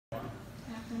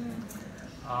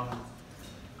Um,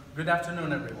 Good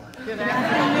afternoon, everyone. Good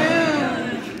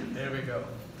afternoon. Here we go.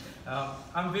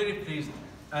 I'm very pleased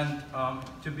and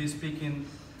to be speaking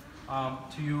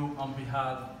to you on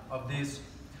behalf of this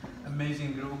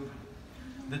amazing group,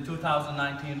 the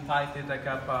 2019 Phi Theta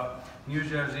Kappa New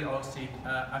Jersey All-State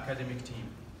academic team.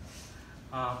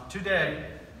 Today,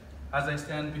 as I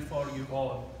stand before you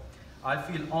all, I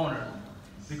feel honored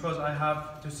because I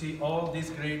have to see all these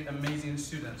great, amazing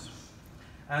students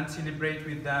and celebrate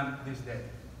with them this day.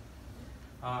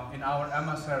 In our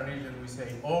MSR region, we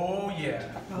say, oh yeah.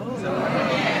 Oh, so,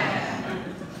 yeah.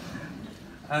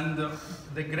 And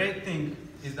the great thing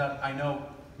is that I know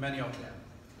many of them.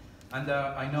 And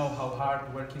I know how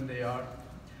hard working they are,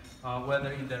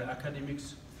 whether in their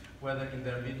academics, whether in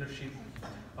their leadership,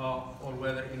 or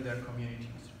whether in their communities.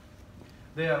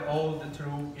 They are all the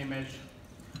true image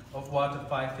of what a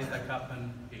Phi Theta Kappa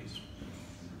is.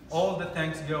 All the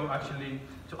thanks go actually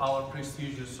to our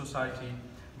prestigious society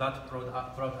that brought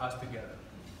us together.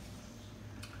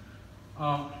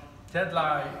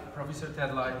 Professor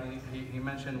Ted Lai, he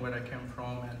mentioned where I came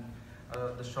from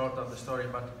and the short of the story,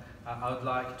 but I would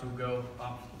like to go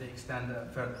the extent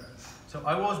further. So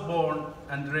I was born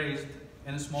and raised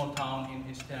in a small town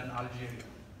in eastern Algeria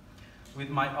with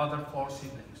my other 4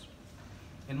 siblings.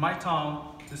 In my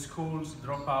town, the school's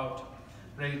dropout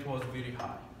rate was very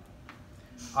high.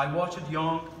 I watched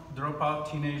young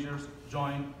dropout teenagers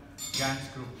join gangs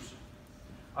groups.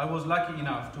 I was lucky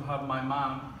enough to have my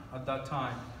mom at that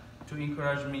time to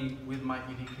encourage me with my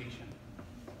education.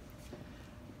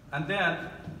 And then,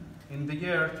 in the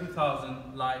year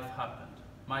 2000, life happened.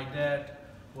 My dad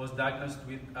was diagnosed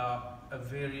with a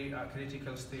very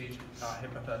critical stage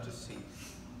hepatitis C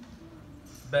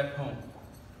back home.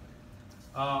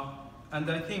 And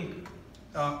I think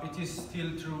it is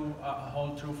still true,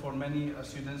 hold true for many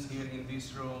students here in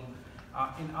this room.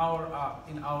 In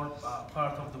our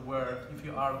part of the world, if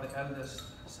you are the eldest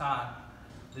son,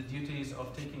 the duties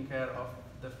of taking care of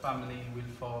the family will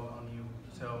fall on you.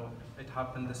 So it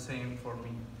happened the same for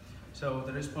me. So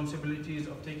the responsibilities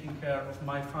of taking care of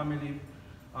my family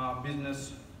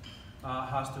business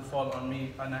has to fall on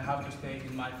me, and I have to stay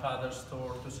in my father's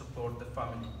store to support the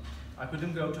family. I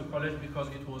couldn't go to college because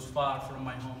it was far from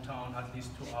my hometown, at least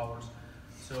 2 hours.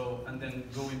 So, and then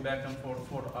going back and forth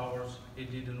 4 hours, it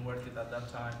didn't worth it at that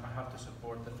time. I have to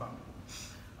support the family.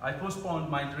 I postponed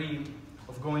my dream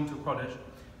of going to college,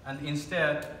 and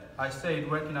instead, I stayed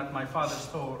working at my father's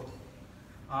store.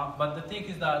 But the thing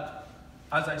is that,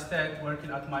 as I stayed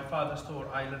working at my father's store,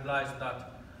 I realized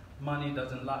that money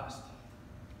doesn't last.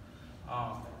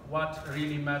 What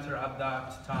really mattered at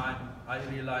that time, I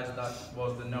realized that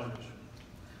was the knowledge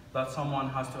that someone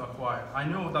has to acquire. I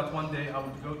knew that one day I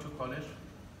would go to college,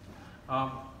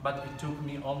 but it took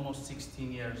me almost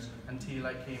 16 years until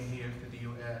I came here to the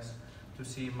US to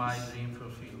see my dream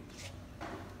fulfilled.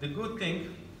 The good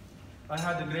thing, I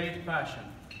had a great passion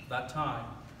that time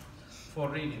for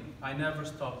reading. I never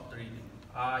stopped reading.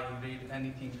 I read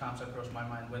anything comes across my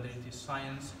mind, whether it is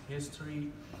science,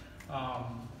 history,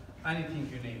 anything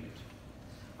you name it.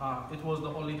 It was the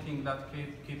only thing that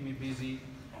kept me busy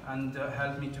and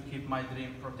helped me to keep my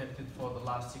dream protected for the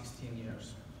last 16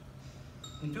 years.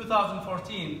 In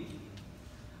 2014,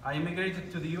 I immigrated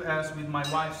to the US with my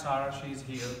wife, Sarah. She's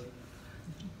here.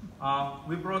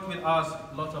 We brought with us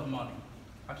a lot of money.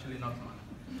 Actually, not money.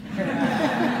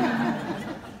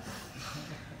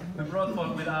 We brought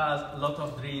with us a lot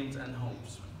of dreams and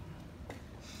hopes.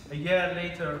 A year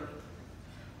later,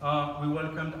 we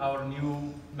welcomed our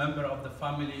new member of the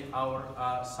family, our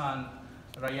son,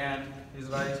 Hayoune, is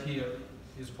right here.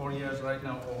 He's 4 years right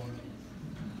now old.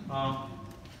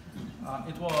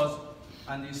 It was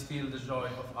and is still the joy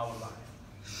of our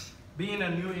life. Being a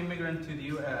new immigrant to the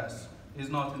US is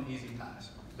not an easy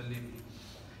task, believe me.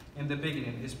 In the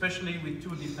beginning, especially with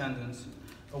 2 dependents,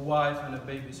 a wife and a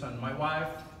baby son. My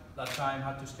wife, that time,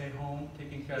 had to stay home,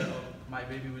 taking care of my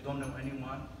baby. We don't know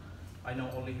anyone. I know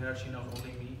only her, she knows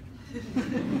only me.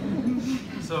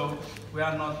 So we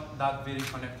are not that very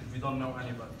connected. We don't know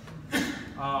anybody.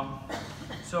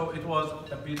 So it was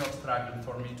a bit of struggle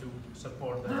for me to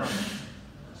support the family.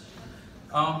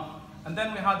 And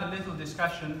then we had a little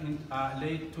discussion in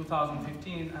late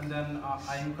 2015, and then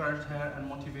I encouraged her and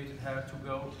motivated her to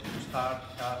go to start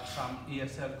some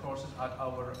ESL courses at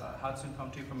our Hudson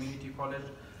County Community College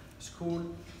school.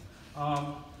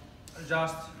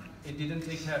 It didn't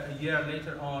take her a year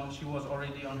later on, she was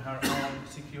already on her own,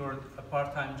 secured a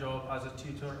part-time job as a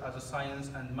tutor, as a science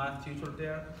and math tutor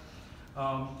there.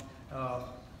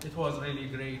 It was really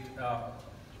great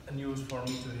news for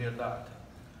me to hear that.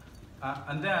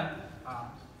 And then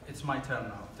it's my turn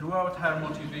now. Throughout her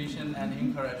motivation and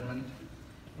encouragement,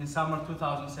 in summer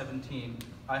 2017,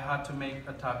 I had to make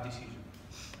a tough decision.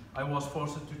 I was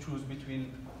forced to choose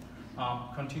between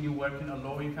continue working a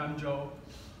low-income job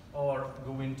or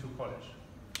going to college.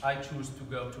 I choose to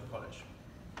go to college.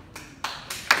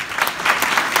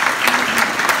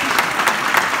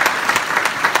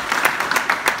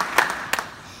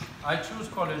 I choose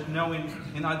college knowing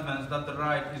in advance that the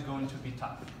ride is going to be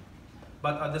tough.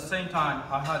 But at the same time,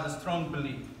 I had a strong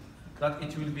belief that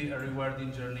it will be a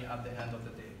rewarding journey at the end of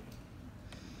the day.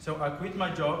 So I quit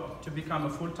my job to become a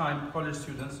full-time college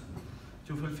student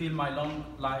to fulfill my long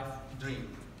life dream.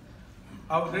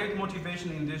 Our great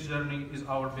motivation in this journey is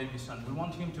our baby son. We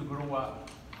want him to grow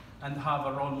up and have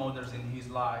a role models in his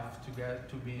life to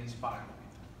be inspired with.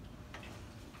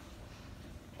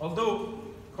 Although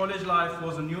college life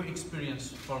was a new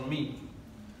experience for me,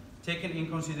 taking in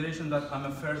consideration that I'm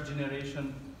a first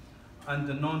generation and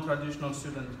a non-traditional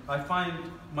student, I find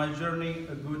my journey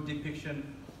a good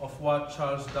depiction of what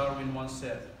Charles Darwin once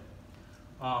said.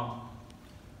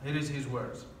 Here is his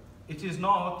words. It is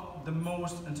not the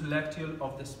most intellectual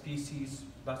of the species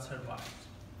that survives.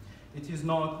 It is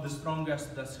not the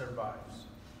strongest that survives.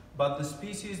 But the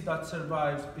species that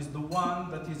survives is the one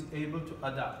that is able to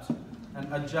adapt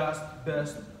and adjust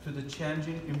best to the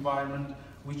changing environment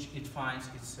which it finds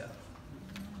itself.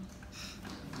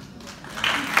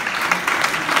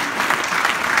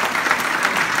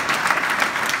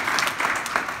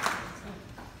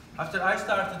 After I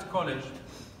started college,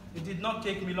 it did not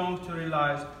take me long to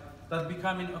realize that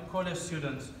becoming a college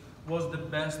student was the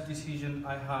best decision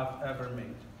I have ever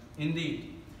made.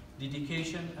 Indeed,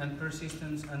 dedication and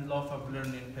persistence and love of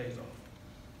learning pays off.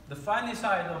 The funny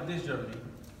side of this journey,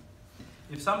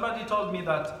 if somebody told me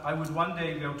that I would one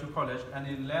day go to college and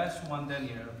in less than 1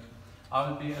 year, I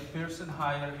will be a Pearson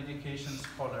higher education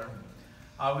scholar,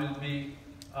 I will be,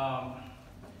 the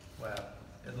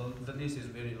list is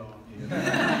very long here.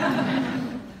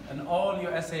 An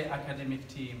all-USA academic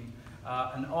team,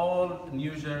 an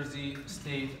all-New Jersey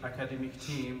State academic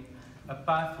team, a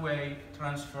pathway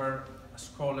transfer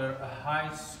scholar, a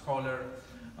high scholar,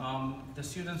 the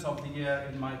students of the year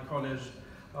in my college,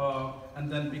 and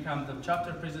then become the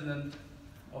chapter president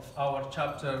of our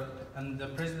chapter and the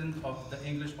president of the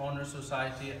English Honor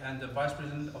Society and the vice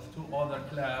president of 2 other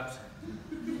clubs.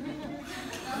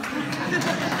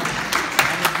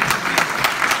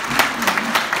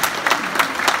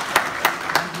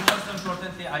 And most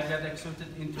importantly, I get accepted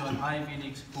into an Ivy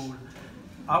League school.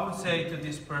 I would say to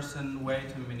this person,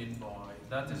 wait a minute, boy,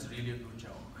 that is really a good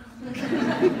joke.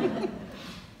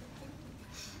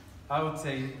 I would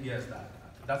say, yes,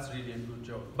 that's really a good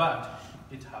joke. But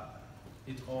it happened.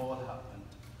 It all happened.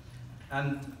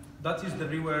 And that is the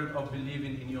reward of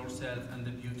believing in yourself and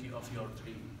the beauty of your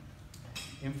dream.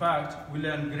 In fact, we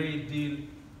learn a great deal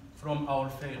from our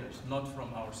failures, not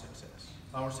from our success.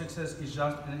 Our success is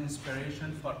just an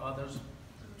inspiration for others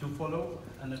to follow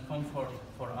and a comfort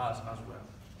for us as well.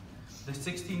 The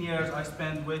 16 years I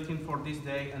spent waiting for this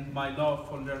day and my love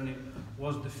for learning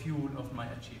was the fuel of my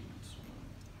achievements.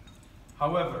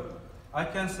 However, I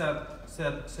can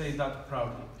say that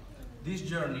proudly. This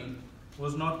journey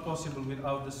was not possible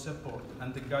without the support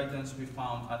and the guidance we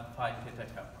found at Phi Theta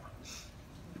Kappa.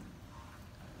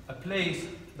 A place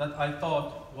that I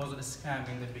thought was a scam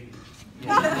in the beginning.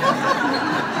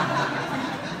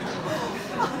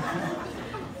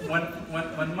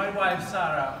 When my wife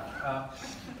Sarah,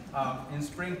 in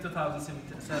spring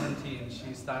 2017,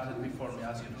 she started before me,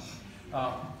 as you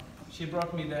know. She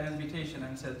brought me the invitation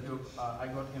and said, look, I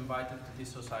got invited to this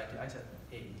society. I said,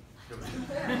 hey,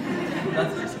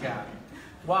 that's a scam.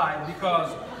 Why?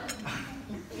 Because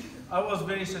I was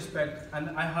very suspect and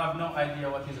I have no idea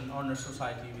what is an honor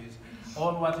society is.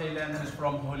 All what I learned is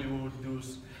from Hollywood,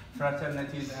 those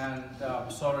fraternities and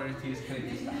sororities,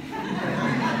 crazy stuff.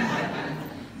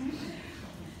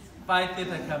 Phi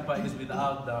Theta Kappa is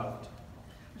without doubt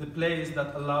the place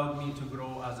that allowed me to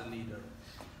grow as a leader.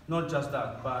 Not just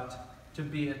that, but to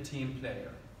be a team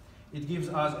player. It gives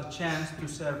us a chance to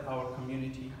serve our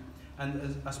community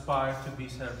and aspire to be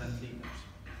servant leaders.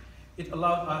 It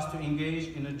allowed us to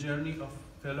engage in a journey of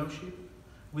fellowship.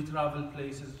 We travel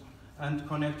places and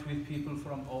connect with people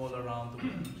from all around the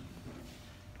world.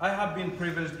 I have been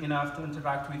privileged enough to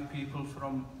interact with people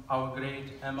from our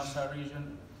great MSR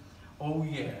region. Oh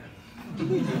yeah.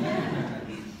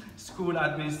 School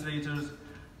administrators,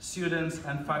 students,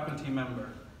 and faculty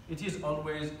members. It is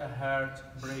always a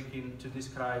heart-breaking to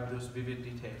describe those vivid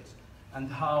details and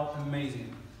how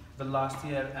amazing the last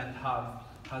year and a half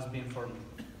has been for me.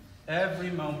 Every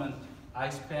moment I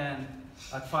spend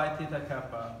at Phi Theta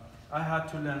Kappa I had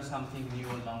to learn something new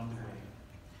along the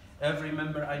way. Every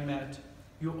member I met,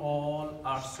 you all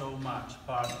are so much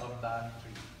part of that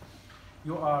dream.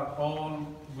 You are all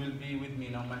will be with me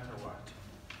no matter what.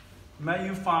 May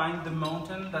you find the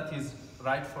mountain that is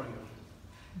right for you.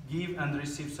 Give and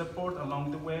receive support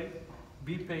along the way.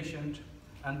 Be patient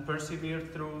and persevere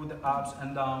through the ups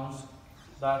and downs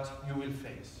that you will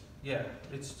face. Yeah,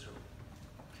 it's true.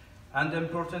 And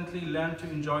importantly, learn to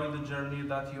enjoy the journey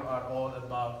that you are all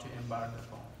about to embark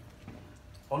upon.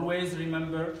 Always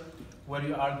remember where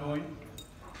you are going,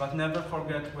 but never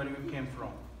forget where you came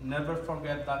from. Never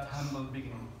forget that humble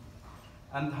beginning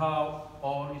and how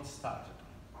all it started.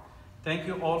 Thank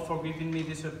you all for giving me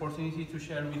this opportunity to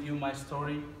share with you my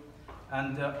story,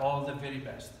 and all the very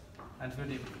best. And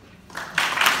good evening.